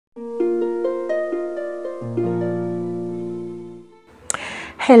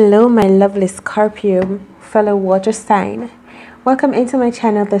Hello, my lovely Scorpio, fellow water sign. Welcome into my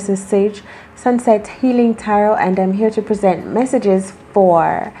channel. This is Sage Sunset Healing Tarot, and I'm here to present messages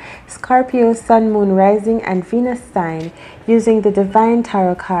for Scorpio, Sun, Moon, Rising, and Venus sign using the Divine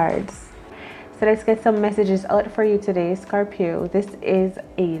Tarot cards. So let's get some messages out for you today, Scorpio. This is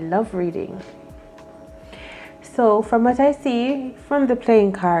a love reading. So from what I see from the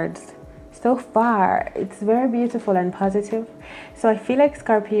playing cards, so far it's very beautiful and positive. So I feel like,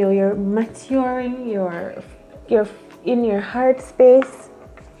 Scorpio, you're maturing, you're in your heart space,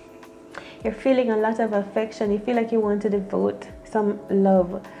 you're feeling a lot of affection. You feel like you want to devote some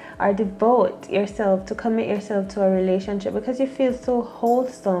love or devote yourself, to commit yourself to a relationship, because you feel so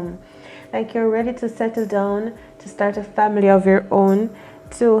wholesome, like you're ready to settle down, to start a family of your own,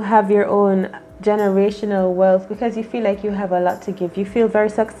 to have your own generational wealth, because you feel like you have a lot to give. You feel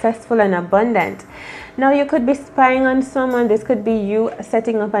very successful and abundant. Now you could be spying on someone. This could be you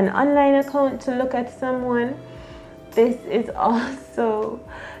setting up an online account to look at someone. This is also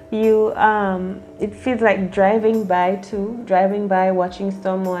you, it feels like driving by, watching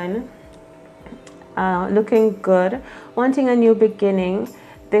someone looking good, wanting a new beginning.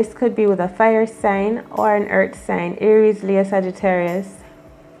 This could be with a fire sign or an earth sign, Aries, Leo, Sagittarius.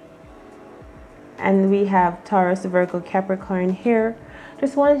 And we have Taurus, Virgo, Capricorn here.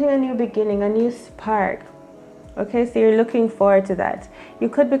 Just wanting a new beginning, a new spark. Okay, so you're looking forward to that. You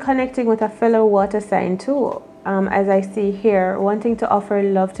could be connecting with a fellow water sign too, as I see here, wanting to offer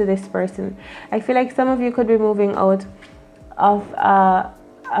love to this person. I feel like some of you could be moving out of a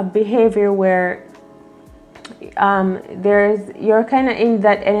behavior where you're kind of in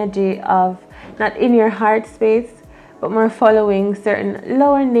that energy of not in your heart space, but more following certain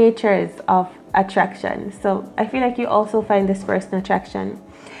lower natures of attraction. So I feel like you also find this person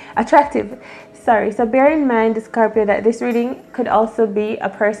attractive. Sorry. So bear in mind, Scorpio, that this reading could also be a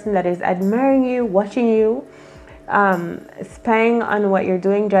person that is admiring you, watching you, spying on what you're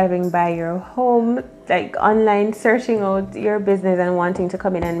doing, driving by your home, like online, searching out your business and wanting to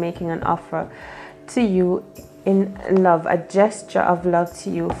come in and making an offer to you in love, a gesture of love to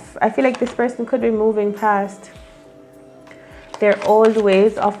you. I feel like this person could be moving past their old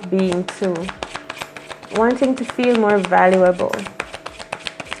ways of being too, wanting to feel more valuable.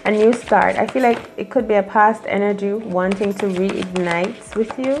 A new start. I feel like it could be a past energy wanting to reignite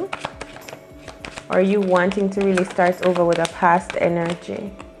with you, or you wanting to really start over with a past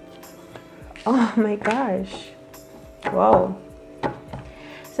energy. Oh my gosh. Wow.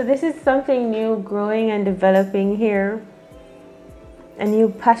 So this is something new growing and developing here. A new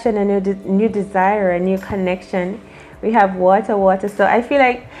passion, a new desire, a new connection. We have water. So I feel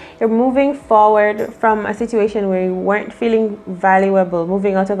like you're moving forward from a situation where you weren't feeling valuable,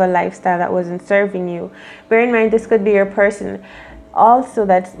 moving out of a lifestyle that wasn't serving you. Bear in mind, this could be your person also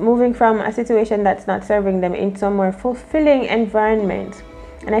that's moving from a situation that's not serving them into a more fulfilling environment.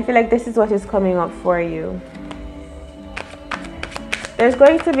 And I feel like this is what is coming up for you. There's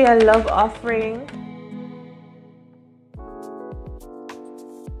going to be a love offering.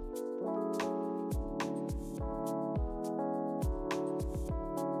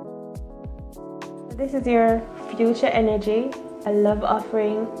 This is your future energy, a love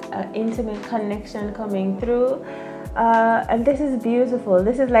offering, an intimate connection coming through. And this is beautiful.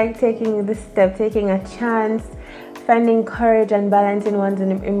 This is like taking the step, taking a chance, finding courage and balancing one's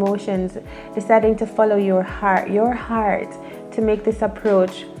emotions, deciding to follow your heart to make this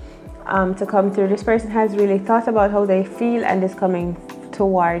approach to come through. This person has really thought about how they feel and is coming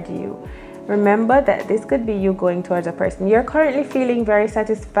toward you. Remember that this could be you going towards a person. You're currently feeling very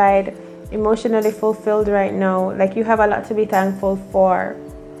satisfied, emotionally fulfilled right now, like you have a lot to be thankful for.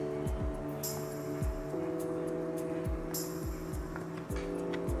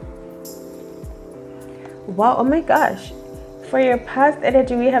 Wow, oh my gosh. For your past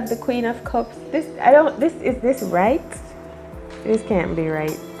energy, we have the Queen of Cups. Is this right? This can't be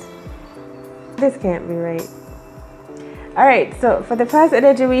right. This can't be right. All right, so for the past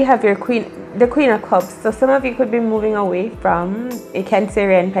energy, we have the Queen of Cups. So some of you could be moving away from a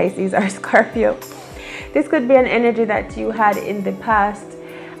Cancerian, Pisces, or Scorpio. This could be an energy that you had in the past.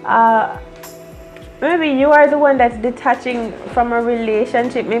 Maybe you are the one that's detaching from a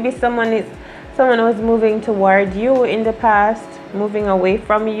relationship. Maybe someone was moving toward you in the past, moving away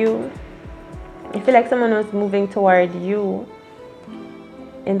from you. I feel like someone was moving toward you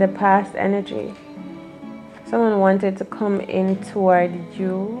in the past energy. Someone wanted to come in toward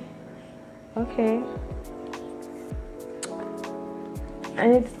you. Okay.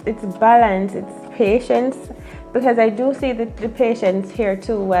 And it's balance, it's patience. because I do see the patience here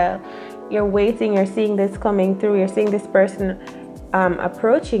too. While you're waiting, you're seeing this coming through, you're seeing this person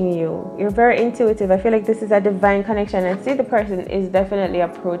approaching you. You're very intuitive. I feel like this is a divine connection, and see, the person is definitely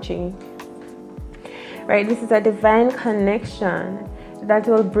approaching, right? This is a divine connection that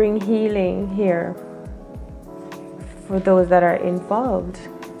will bring healing here for those that are involved.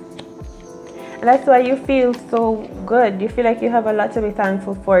 And that's why you feel so good. You feel like you have a lot to be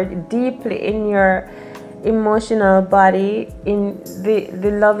thankful for deeply in your emotional body, in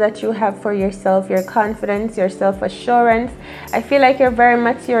the love that you have for yourself, your confidence, your self-assurance. I feel like you're very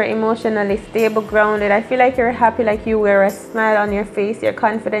mature, emotionally stable, grounded. I feel like you're happy, like you wear a smile on your face. You're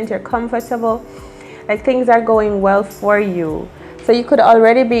confident, you're comfortable, like things are going well for you. So you could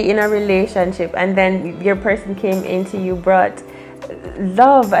already be in a relationship, and then your person came into you, brought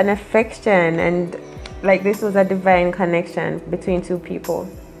love and affection, and like this was a divine connection between two people.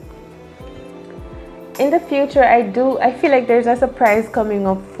 In the future, I feel like there's a surprise coming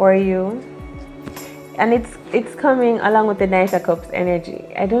up for you, and it's coming along with the Knight of Cups energy.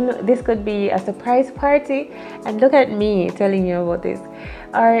 I don't know, this could be a surprise party, and look at me telling you about this,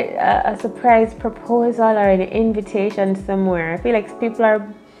 or a surprise proposal or an invitation somewhere. I feel like people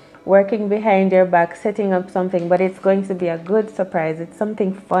are working behind your back, setting up something, but it's going to be a good surprise. It's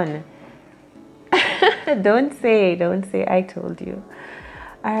something fun. Don't say I told you.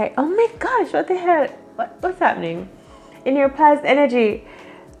 All right. Oh my gosh, what the hell? What's happening? In your past energy,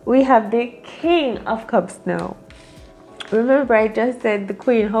 we have the King of Cups now. Remember, I just said the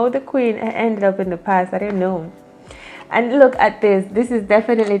Queen. How the Queen ended up in the past, I don't know. And look at this. This is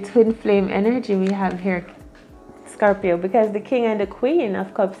definitely twin flame energy we have here, Scorpio, because the King and the Queen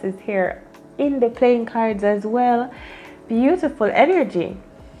of Cups is here in the playing cards as well. Beautiful energy.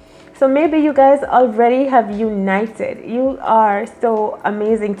 So maybe you guys already have united. You are so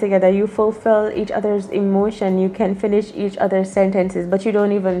amazing together. You fulfill each other's emotion. You can finish each other's sentences, but you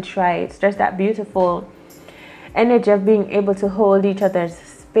don't even try. It's just that beautiful energy of being able to hold each other's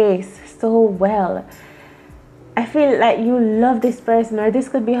space so well. I feel like you love this person, or this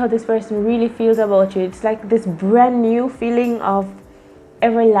could be how this person really feels about you. It's like this brand new feeling of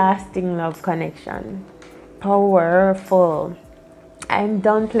everlasting love connection. Powerful. I'm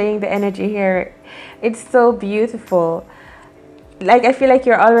downplaying the energy here. It's so beautiful. Like, I feel like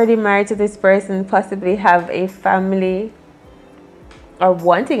you're already married to this person, possibly have a family, or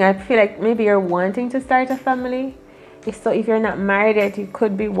wanting. I feel like maybe you're wanting to start a family. If you're not married yet, you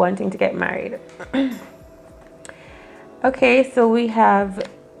could be wanting to get married. Okay, so we have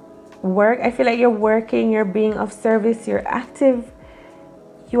work. I feel like you're working, you're being of service, you're active.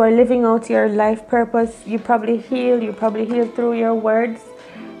 You are living out your life purpose. You probably heal through your words,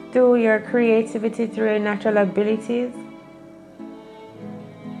 through your creativity, through your natural abilities.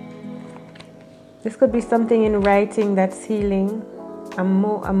 This could be something in writing that's healing, a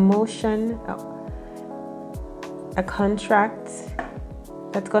motion, a contract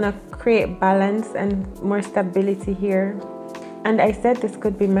that's gonna create balance and more stability here. And I said this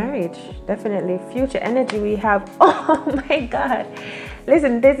could be marriage, definitely. Future energy we have. Oh my God.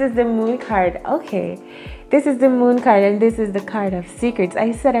 Listen, this is the Moon card. Okay, this is the Moon card, and this is the card of secrets.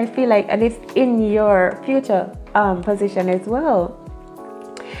 I said I feel like, and it's in your future position as well.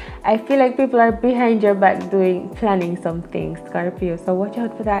 I feel like people are behind your back planning something, Scorpio. So watch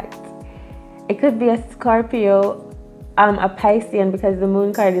out for that. It could be a Scorpio, a Piscean, because the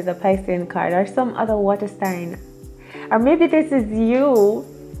Moon card is a Piscean card, or some other water sign. Or maybe this is you,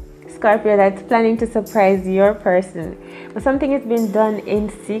 Scorpio, that's planning to surprise your person. But something has been done in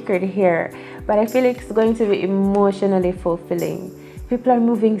secret here. But I feel like it's going to be emotionally fulfilling. People are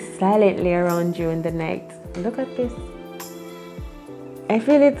moving silently around you in the night. Look at this. I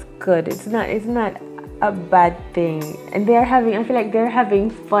feel it's good. It's not a bad thing. And I feel like they're having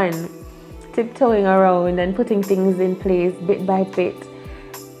fun, tiptoeing around and putting things in place bit by bit.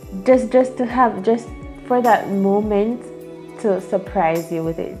 Just for that moment to surprise you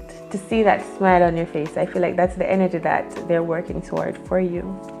with it, to see that smile on your face. I feel like that's the energy that they're working toward for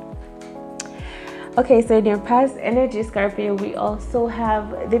you. Okay, so in your past energy, Scorpio, we also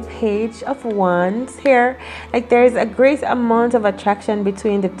have the Page of Wands here. Like, there's a great amount of attraction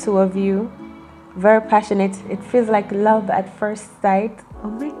between the two of you. Very passionate. It feels like love at first sight. Oh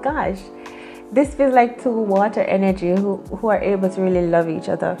my gosh. This feels like two water energy who are able to really love each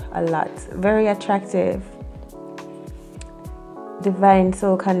other a lot. Very attractive. Divine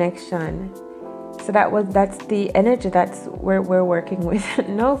soul connection. So that's the energy that's where we're working with.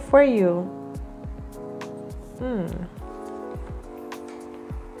 No, for you.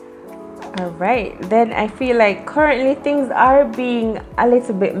 All right, then I feel like currently things are being a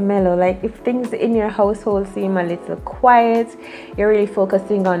little bit mellow. Like if things in your household seem a little quiet, you're really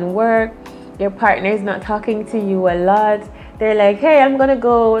focusing on work, your partner is not talking to you a lot. They're like, hey, I'm gonna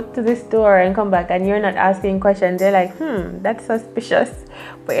go to the store and come back, and you're not asking questions. They're like, that's suspicious,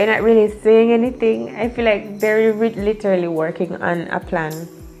 but you're not really saying anything. I feel like they're literally working on a plan,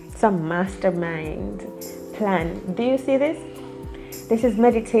 some mastermind plan. Do you see this? This is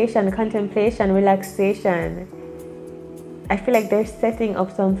meditation, contemplation, relaxation. I feel like they're setting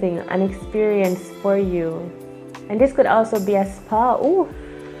up something, an experience for you. And this could also be a spa. Ooh.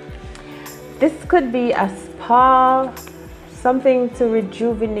 This could be a spa, something to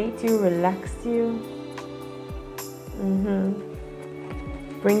rejuvenate you, relax you.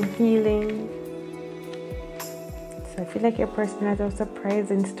 Bring healing. So I feel like your person has a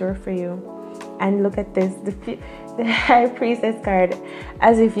surprise in store for you. And look at this, the High Priestess card,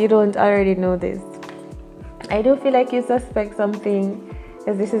 as if you don't already know this. I do feel like you suspect something,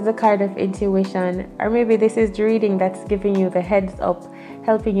 because this is the card of intuition, or maybe this is the reading that's giving you the heads up,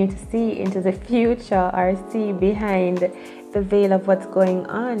 helping you to see into the future or see behind the veil of what's going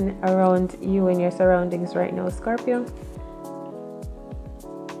on around you and your surroundings right now, Scorpio.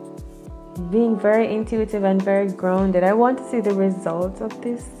 Being very intuitive and very grounded. I want to see the results of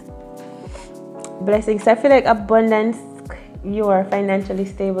this. Blessings. I feel like abundance. You are financially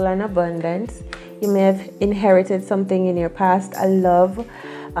stable and abundant. You may have inherited something in your past, a love,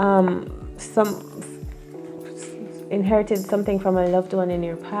 inherited something from a loved one in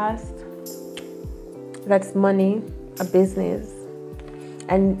your past. That's money, a business.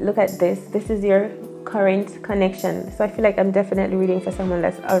 And look at this. This is your current connection. So I feel like I'm definitely reading for someone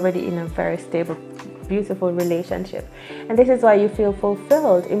that's already in a very stable, beautiful relationship, and this is why you feel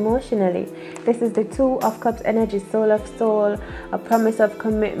fulfilled emotionally. This is the Two of Cups energy, soul of soul, a promise of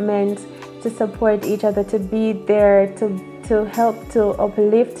commitment to support each other, to be there, to help, to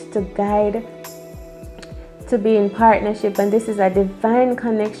uplift, to guide, to be in partnership. And this is a divine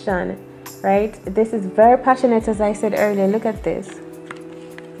connection, right? This is very passionate, as I said earlier. Look at this,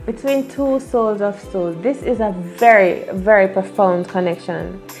 between two souls of soul. This is a very, very profound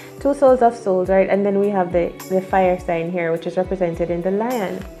connection. Two souls of souls, right? And then we have the fire sign here, which is represented in the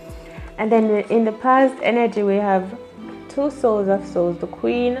lion. And then in the past energy, we have two souls of souls, the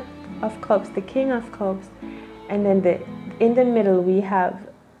Queen of Cups, the King of Cups, and then in the middle we have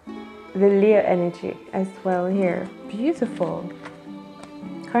the Leo energy as well here. Beautiful.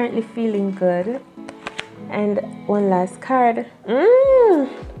 Currently feeling good. And one last card.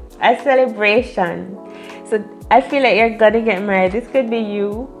 A celebration. So I feel like you're gonna get married. This could be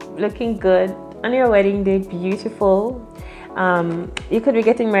you looking good on your wedding day, beautiful. You could be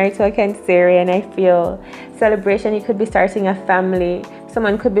getting married to a Cancerian. I feel celebration. You could be starting a family.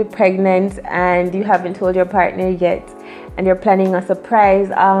 Someone could be pregnant and you haven't told your partner yet, and you're planning a surprise,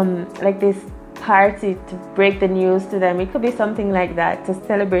 like this party to break the news to them. It could be something like that, to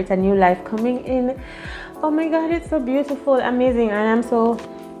celebrate a new life coming in. Oh my God, it's so beautiful, amazing, and I'm so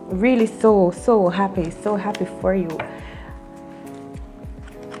really so happy for you.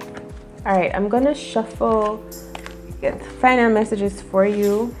 All right, I'm gonna shuffle, get final messages for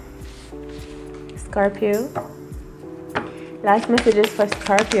you, Scorpio. Last messages for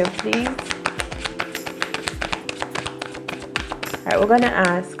Scorpio, please. All right, we're gonna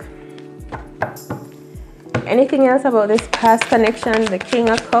ask anything else about this past connection. The King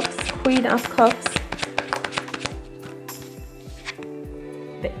of Cups, Queen of Cups,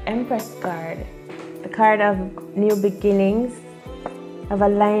 the Empress card, the card of new beginnings, of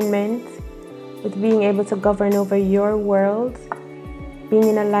alignment, with being able to govern over your world, being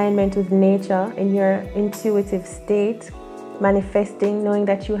in alignment with nature in your intuitive state, manifesting, knowing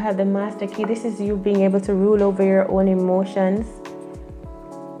that you have the master key. This is you being able to rule over your own emotions.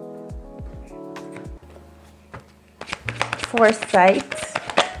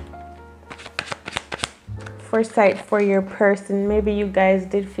 Foresight for your person. Maybe you guys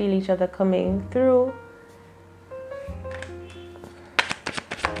did feel each other coming through.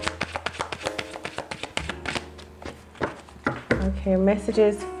 Okay,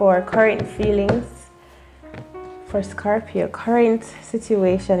 messages for current feelings for Scorpio, current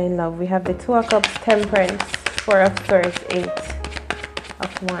situation in love. We have the Two of Cups, Temperance, Four of Swords, Eight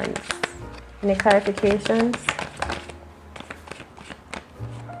of Wands. Any clarifications?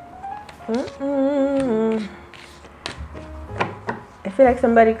 I feel like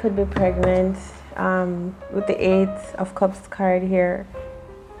somebody could be pregnant with the Eight of Cups card here,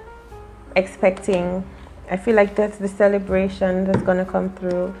 expecting. I feel like that's the celebration that's going to come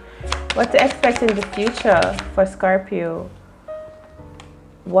through. What to expect in the future for Scorpio.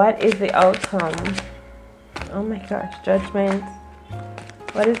 What is the outcome? Oh my gosh, Judgment.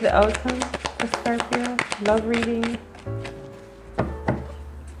 What is the outcome for Scorpio? Love reading.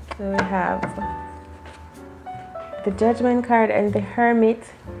 So we have the Judgment card and the Hermit.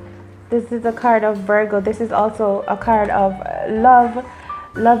 This is a card of Virgo. This is also a card of love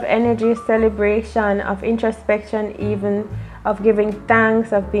energy, celebration, of introspection, even of giving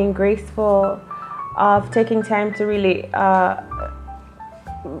thanks, of being graceful, of taking time to really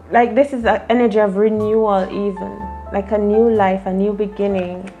like this is an energy of renewal, even like a new life, a new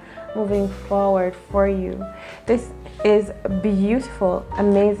beginning, moving forward for you. This is beautiful,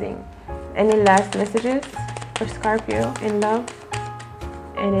 amazing. Any last messages for Scorpio in love?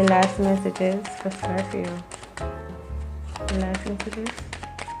 Any last messages for Scorpio? Last messages?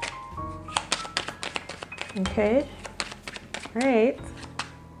 Okay. All right.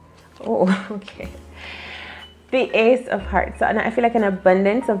 Oh, okay. The Ace of Hearts. So I feel like an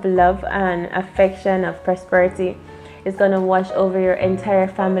abundance of love and affection, of prosperity is going to wash over your entire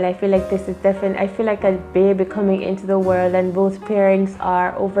family. I feel like this is definitely, I feel like a baby coming into the world and both parents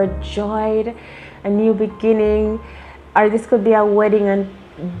are overjoyed, a new beginning, or this could be a wedding and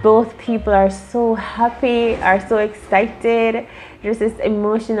both people are so happy, are so excited. Just this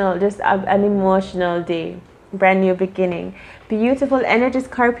emotional, just an emotional day. Brand new beginning. Beautiful energy,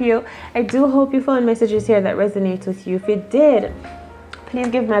 Scorpio. I do hope you found messages here that resonate with you. If you did, please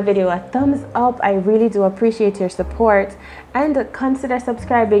give my video a thumbs up. I really do appreciate your support, and consider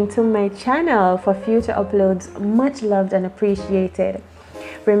subscribing to my channel for future uploads. Much loved and appreciated.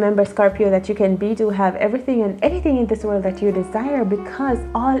 Remember, Scorpio, that you can be, do, have everything and anything in this world that you desire, because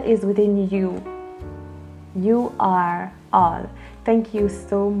all is within you. You are all. Thank you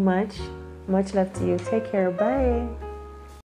so much. Much love to you. Take care. Bye.